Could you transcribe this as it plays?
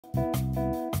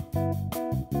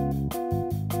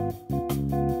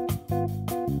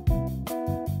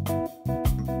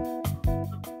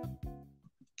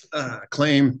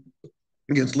claim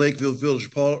against Lakeview Village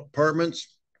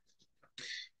Apartments.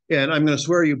 And I'm going to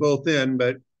swear you both in,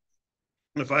 but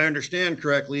if I understand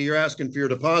correctly, you're asking for your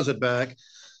deposit back.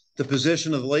 The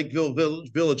position of the Lakeville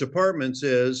Village Apartments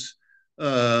is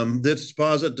this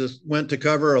deposit just went to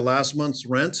cover a last month's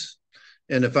rent.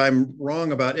 And if I'm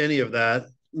wrong about any of that,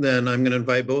 then I'm going to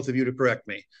invite both of you to correct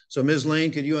me. So Ms.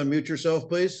 Lane, could you unmute yourself,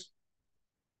 please?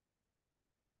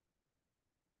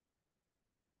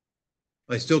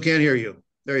 I still can't hear you.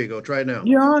 There you go. Try it now.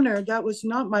 Your Honor, that was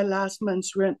not my last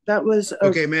month's rent. That was...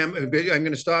 Okay, ma'am, I'm going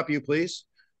to stop you, please.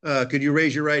 Could you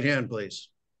raise your right hand, please?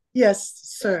 Yes,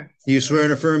 sir. Do you swear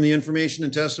and affirm the information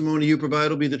and testimony you provide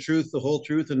will be the truth, the whole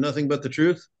truth, and nothing but the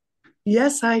truth?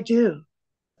 Yes, I do.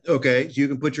 Okay, so you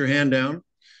can put your hand down.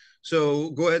 So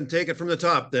go ahead and take it from the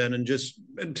top then, and just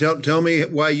tell me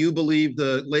why you believe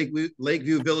the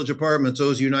Lakeview Village Apartments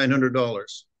owes you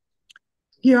 $900.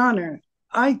 Your Honor,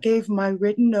 I gave my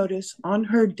written notice on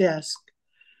her desk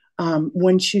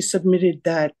when she submitted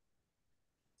that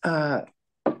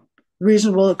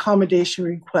reasonable accommodation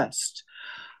request.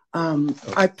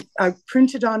 I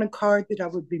printed on a card that I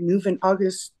would be moving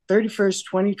August 31st,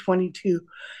 2022,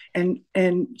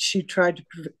 and she tried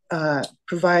to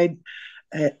provide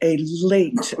a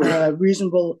late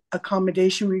reasonable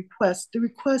accommodation request. The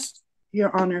request,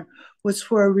 Your Honor, was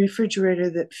for a refrigerator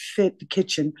that fit the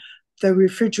kitchen. The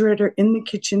refrigerator in the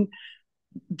kitchen,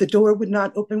 the door would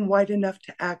not open wide enough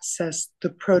to access the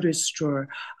produce drawer.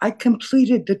 I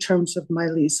completed the terms of my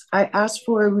lease. I asked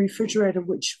for a refrigerator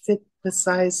which fit the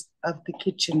size of the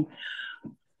kitchen,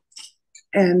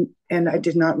 and I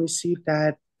did not receive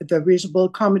that. The reasonable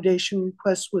accommodation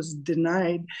request was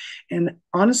denied, and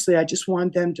honestly, I just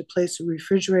wanted them to place a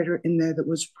refrigerator in there that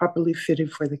was properly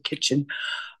fitted for the kitchen.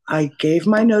 I gave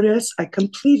my notice. I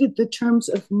completed the terms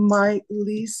of my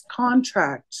lease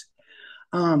contract.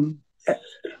 And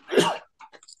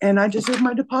I deserve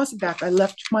my deposit back. I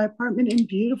left my apartment in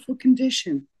beautiful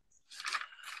condition.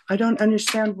 I don't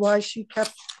understand why she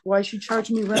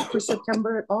charged me rent for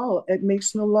September at all. It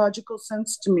makes no logical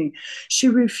sense to me. She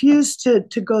refused to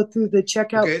go through the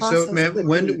checkout process. So ma'am,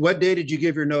 what day did you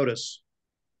give your notice?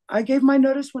 I gave my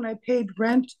notice when I paid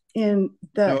rent in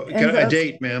the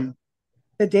date, ma'am.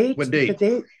 The date? What date?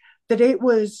 The date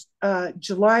was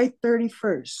July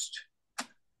 31st.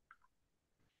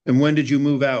 And when did you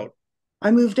move out?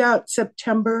 I moved out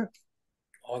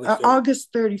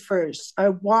August 31st. I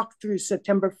walked through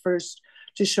September 1st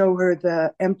to show her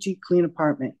the empty, clean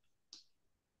apartment.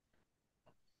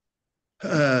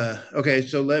 Okay,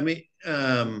 so let me,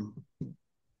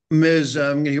 Ms.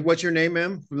 What's your name,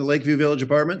 ma'am, from the Lakeview Village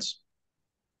Apartments?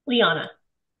 Liana.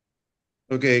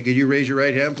 Okay, could you raise your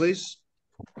right hand, please?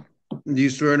 Do you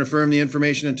swear and affirm the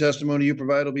information and testimony you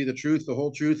provide will be the truth, the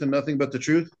whole truth, and nothing but the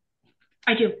truth?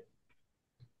 I do.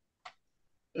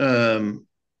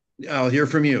 I'll hear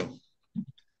from you.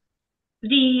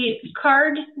 The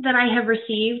card that I have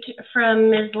received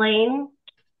from Ms. Lane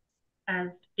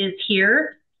is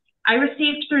here. I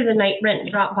received through the night rent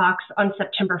drop box on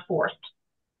September 4th.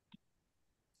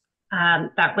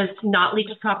 That was not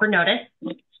legal proper notice.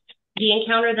 The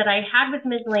encounter that I had with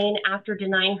Ms. Lane after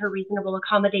denying her reasonable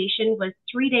accommodation was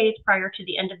 3 days prior to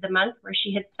the end of the month, where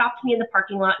she had stopped me in the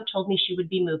parking lot and told me she would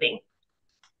be moving.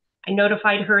 I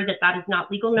notified her that that is not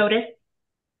legal notice,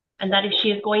 and that if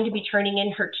she is going to be turning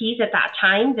in her keys at that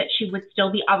time, that she would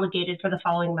still be obligated for the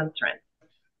following month's rent,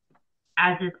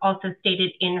 as is also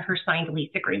stated in her signed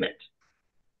lease agreement.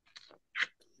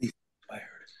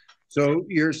 So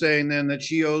you're saying then that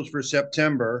she owes for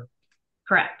September?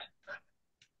 Correct.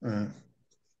 And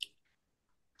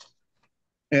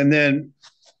then,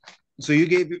 so you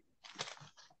gave...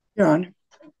 Your Honor.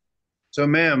 So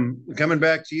ma'am, coming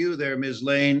back to you there, Ms.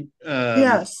 Lane.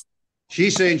 Yes.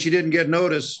 She's saying she didn't get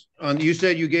notice on, you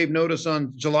said you gave notice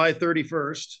on July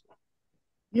 31st.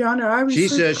 Your Honor, she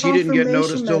says she didn't get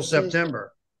notice till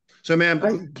September. So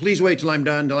ma'am, please wait till I'm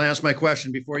done to ask my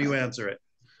question before you answer it.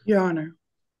 Your Honor.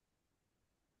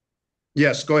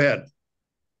 Yes, go ahead.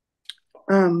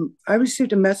 I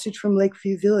received a message from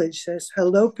Lakeview Village. Says,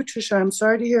 hello, Patricia. I'm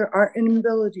sorry to hear our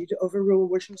inability to overrule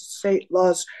Washington state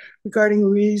laws regarding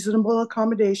reasonable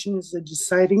accommodation is a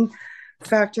deciding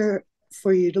factor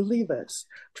for you to leave us.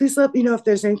 Please let me know if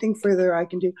there's anything further I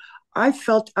can do. I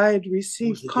felt I had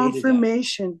received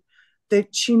confirmation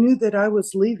that she knew that I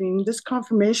was leaving. This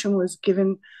confirmation was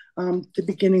given the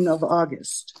beginning of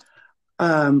August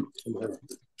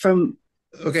from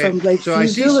so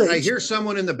I hear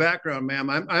someone in the background, ma'am.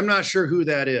 I'm not sure who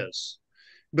that is,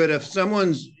 but if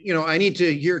someone's, I need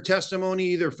to hear testimony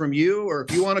either from you, or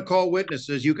if you want to call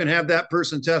witnesses, you can have that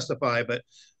person testify, but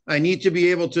I need to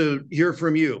be able to hear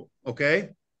from you.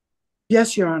 Okay.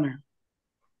 Yes, Your Honor.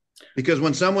 Because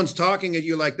when someone's talking at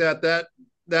you like that,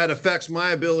 that affects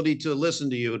my ability to listen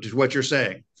to you, to what you're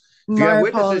saying. If you have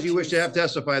witnesses you wish to have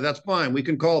testify, that's fine. We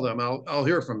can call them. I'll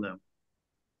hear from them.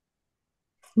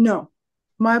 No,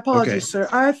 my apologies, sir.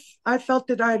 I felt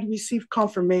that I had received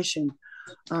confirmation.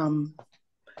 No,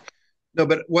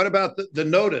 but what about the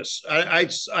notice? I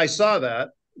saw that,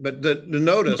 but the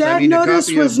notice. That I mean, notice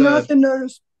a copy was of not the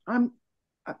notice. I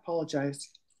apologize.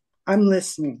 I'm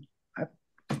listening.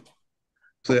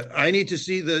 So I need to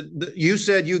see you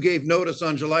said you gave notice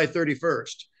on July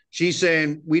 31st. She's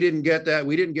saying we didn't get that.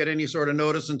 We didn't get any sort of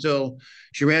notice until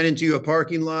she ran into a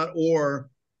parking lot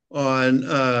or on,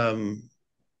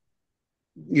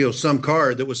 some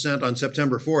card that was sent on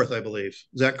September 4th, I believe.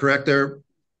 Is that correct there?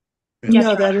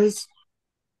 No, that is.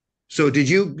 So did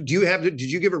you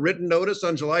give a written notice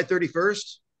on July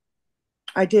 31st?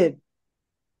 I did. Do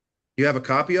you have a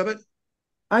copy of it?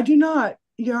 I do not.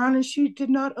 Your Honor, she did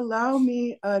not allow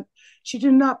me, she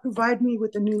did not provide me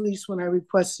with a new lease when I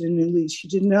requested a new lease. She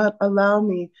did not allow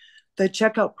me the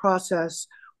checkout process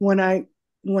when I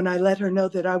let her know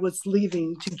that I was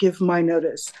leaving to give my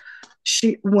notice.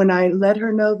 When I let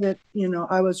her know that,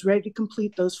 I was ready to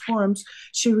complete those forms,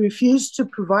 she refused to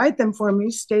provide them for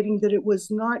me, stating that it was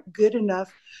not good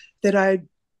enough that I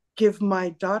give my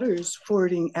daughter's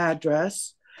forwarding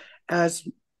address as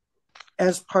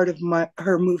part of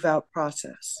her move out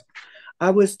process.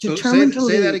 I was determined to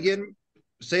leave.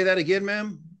 Say that again,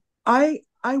 ma'am. I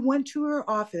went to her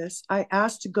office. I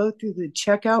asked to go through the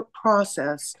checkout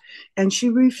process, and she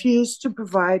refused to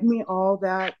provide me all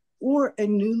that or a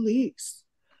new lease.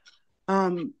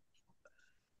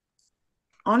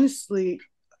 Honestly,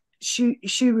 she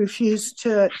refused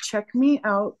to check me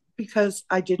out because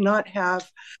I did not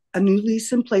have a new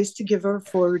lease in place to give her a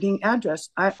forwarding address.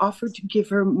 I offered to give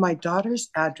her my daughter's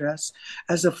address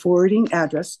as a forwarding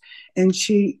address, and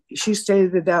she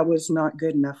stated that was not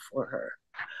good enough for her.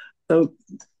 So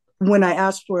when I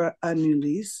asked for a new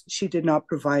lease, she did not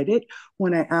provide it.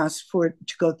 When I asked for it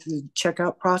to go through the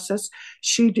checkout process,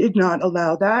 she did not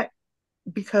allow that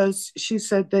because she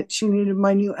said that she needed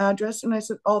my new address. And I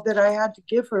said, all that I had to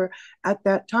give her at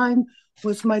that time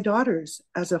was my daughter's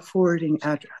as a forwarding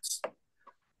address.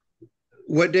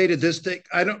 What day did this take?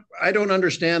 I don't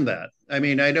understand that. I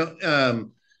mean, I don't,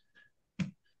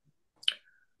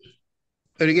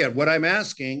 and again, what I'm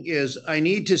asking is I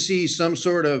need to see some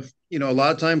sort of, a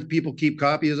lot of times people keep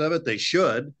copies of it. They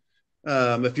should.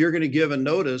 If you're going to give a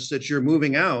notice that you're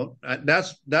moving out,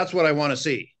 that's what I want to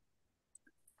see.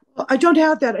 Well, I don't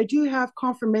have that. I do have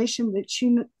confirmation that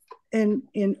she,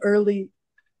 in early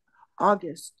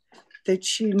August, that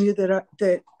she knew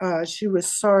that she was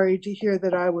sorry to hear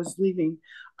that I was leaving.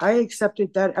 I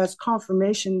accepted that as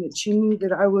confirmation that she knew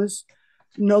that I was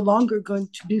no longer going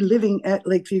to be living at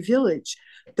Lakeview Village.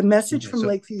 The message from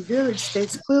Lakeview Village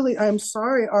states clearly, I'm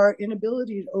sorry, our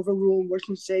inability to overrule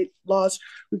working state laws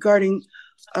regarding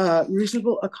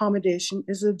reasonable accommodation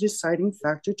is a deciding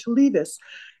factor to leave us.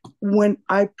 When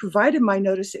I provided my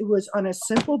notice, it was on a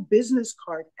simple business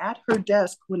card at her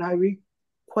desk when I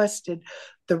requested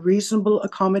the reasonable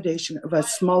accommodation of a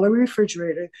smaller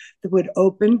refrigerator that would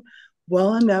open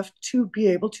well enough to be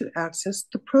able to access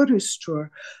the produce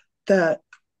store. The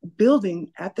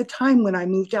building at the time when I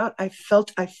moved out, I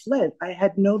felt I fled. I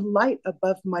had no light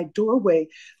above my doorway.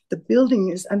 The building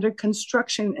is under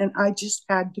construction and I just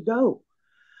had to go.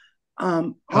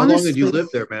 How long did you live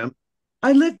there, ma'am?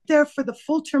 I lived there for the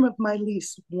full term of my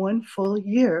lease, 1 full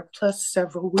year plus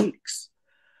several weeks.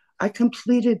 I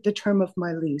completed the term of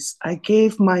my lease. I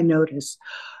gave my notice.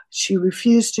 She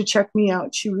refused to check me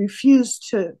out. She refused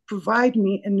to provide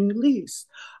me a new lease.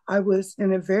 I was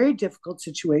in a very difficult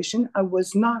situation. I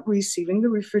was not receiving the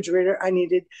refrigerator I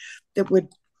needed that would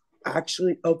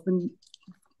actually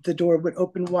the door would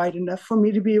open wide enough for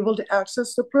me to be able to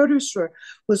access the produce store,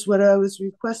 was what I was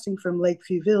requesting from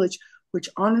Lakeview Village, which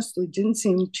honestly didn't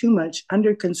seem too much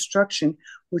under construction,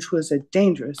 which was a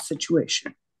dangerous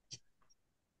situation.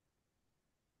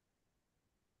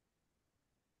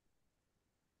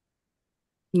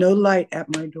 No light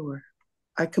at my door.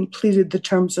 I completed the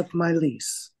terms of my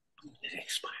lease. It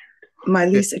expired. My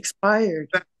lease expired.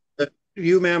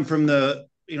 You, ma'am, from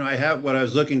I have what I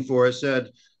was looking for. It said,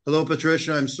 hello,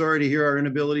 Patricia. I'm sorry to hear our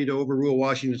inability to overrule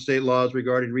Washington state laws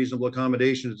regarding reasonable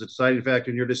accommodation is a deciding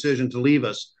factor in your decision to leave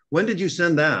us. When did you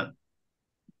send that?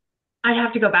 I'd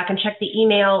have to go back and check the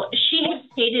email. She had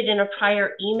stated in a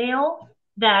prior email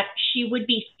that she would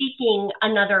be seeking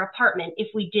another apartment if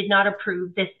we did not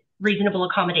approve this reasonable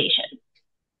accommodation.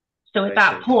 So at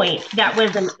that point, that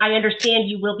was I understand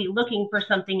you will be looking for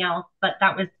something else, but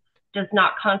that was does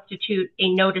not constitute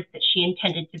a notice that she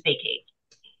intended to vacate.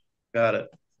 Got it.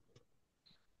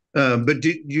 But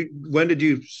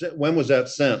when was that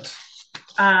sent?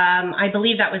 I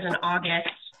believe that was in August.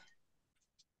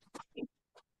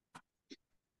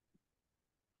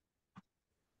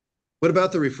 What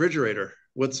about the refrigerator?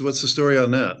 What's the story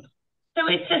on that? So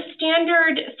it's a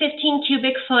standard 15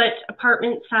 cubic foot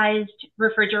apartment sized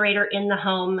refrigerator in the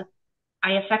home.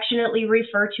 I affectionately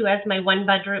refer to as my one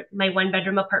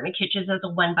bedroom apartment kitchens as a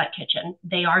one butt kitchen.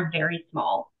 They are very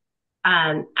small.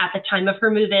 At the time of her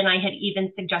move-in, I had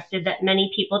even suggested that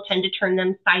many people tend to turn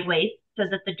them sideways so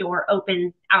that the door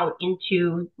opens out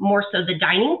into more so the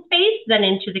dining space than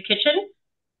into the kitchen.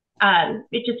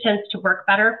 It just tends to work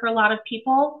better for a lot of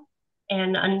people.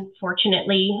 And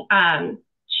unfortunately,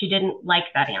 she didn't like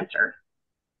that answer.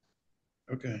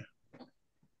 Okay.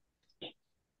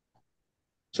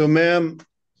 So, ma'am,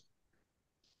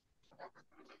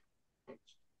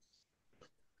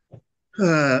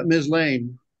 Ms.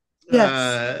 Lane,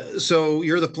 Yes. So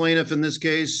you're the plaintiff in this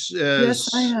case.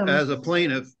 Yes, I am. As a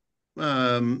plaintiff,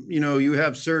 you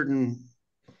have certain,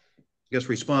 I guess,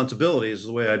 responsibilities,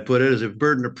 the way I'd put it, is a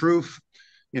burden of proof.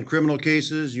 In criminal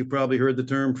cases, you probably heard the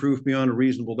term proof beyond a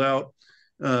reasonable doubt.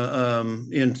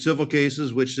 In civil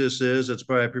cases, which this is, it's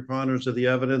by a preponderance of the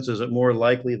evidence. Is it more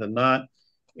likely than not?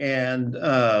 And,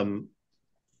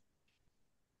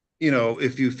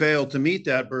 if you fail to meet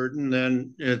that burden,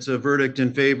 then it's a verdict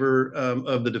in favor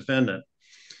of the defendant.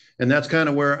 And that's kind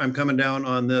of where I'm coming down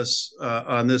on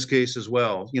this case as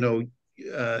well.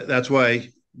 That's why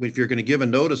if you're going to give a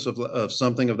notice of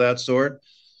something of that sort,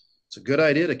 it's a good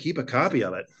idea to keep a copy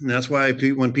of it. And that's why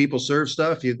when people serve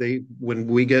stuff, when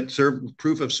we get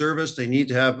proof of service, they need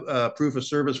to have proof of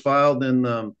service filed in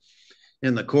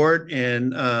the court.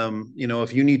 And,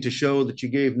 if you need to show that you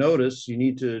gave notice, you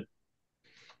need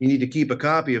to keep a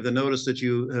copy of the notice that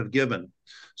you have given.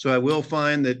 So I will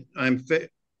find that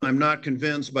I'm not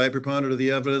convinced by a preponderance of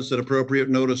the evidence that appropriate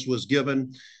notice was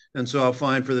given. And so I'll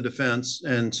find for the defense.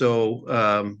 And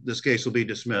so this case will be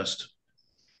dismissed.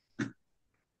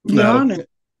 Your Honor.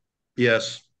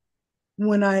 Yes.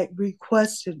 When I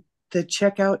requested the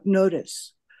checkout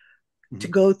notice to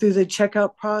go through the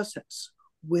checkout process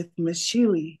with Ms.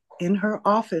 Sheely in her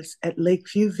office at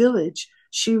Lakeview Village,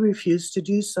 she refused to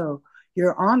do so.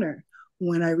 Your Honor,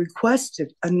 when I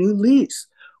requested a new lease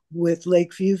with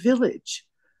Lakeview Village,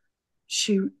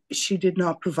 she did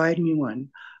not provide me one.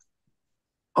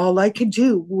 All I could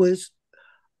do was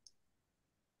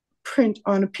print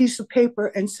on a piece of paper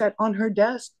and set on her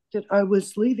desk that I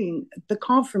was leaving. The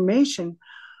confirmation,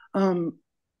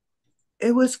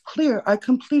 it was clear. I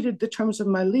completed the terms of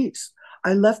my lease.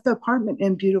 I left the apartment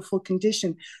in beautiful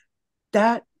condition.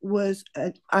 I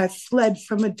fled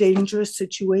from a dangerous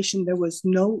situation. There was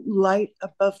no light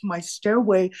above my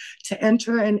stairway to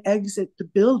enter and exit the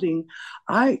building.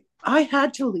 I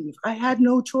had to leave. I had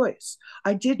no choice.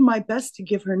 I did my best to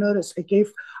give her notice.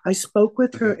 I spoke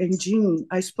with her in June.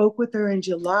 I spoke with her in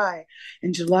July.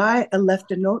 In July, I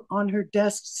left a note on her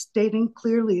desk stating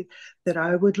clearly that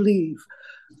I would leave.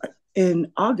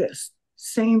 In August,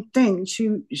 same thing.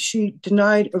 She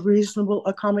denied a reasonable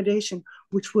accommodation,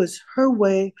 which was her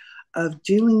way of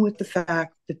dealing with the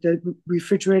fact that the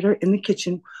refrigerator in the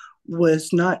kitchen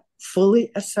was not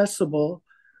fully accessible.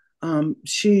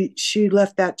 She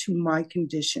left that to my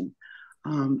condition.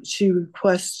 She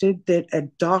requested that a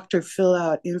doctor fill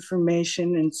out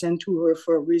information and send to her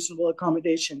for a reasonable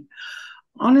accommodation.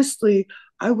 Honestly,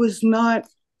 I was not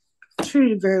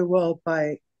treated very well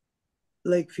by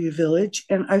Lakeview Village,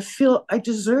 and I feel I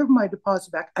deserve my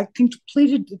deposit back. I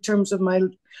completed the terms of my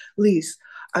lease.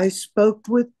 I spoke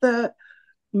with the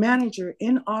manager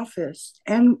in office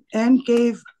and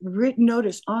gave written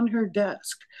notice on her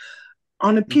desk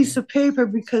on a piece of paper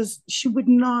because she would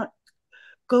not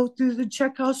go through the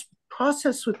checkout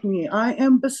process with me. I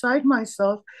am beside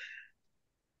myself.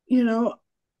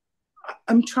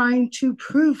 I'm trying to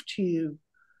prove to you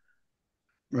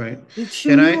that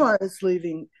she knew I was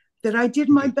leaving, that I did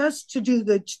my best to do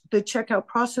the checkout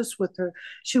process with her.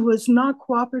 She was not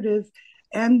cooperative,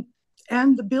 and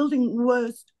the building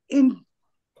was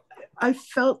I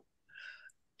felt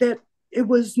that it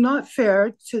was not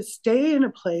fair to stay in a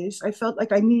place. I felt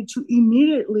like I need to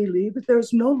immediately leave, but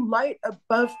there's no light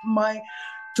above my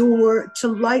door to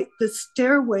light the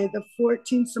stairway, the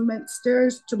 14 cement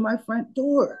stairs to my front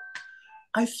door.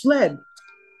 I fled.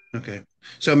 Okay.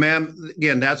 So, ma'am,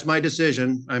 again, that's my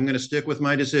decision. I'm going to stick with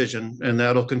my decision, and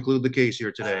that'll conclude the case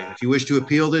here today. If you wish to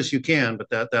appeal this, you can, but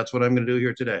that's what I'm going to do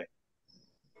here today.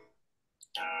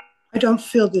 I don't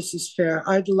feel this is fair.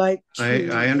 I'd like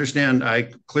to. I understand. I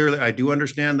do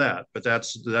understand that, but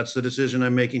that's the decision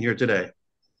I'm making here today.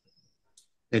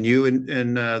 And you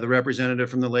and the representative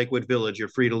from the Lakewood Village, you're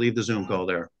free to leave the Zoom call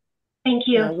there. Thank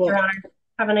you, Yeah, well, Your Honor.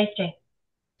 Have a nice day.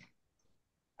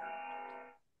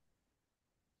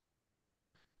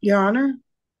 Your Honor,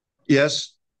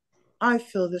 Yes, I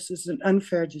feel this is an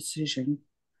unfair decision.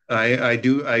 I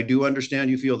do understand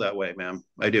you feel that way, ma'am.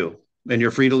 I do. And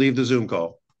you're free to leave the Zoom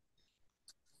call.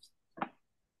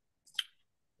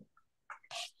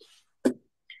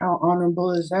 How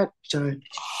honorable is that, Judge?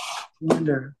 I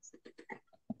wonder.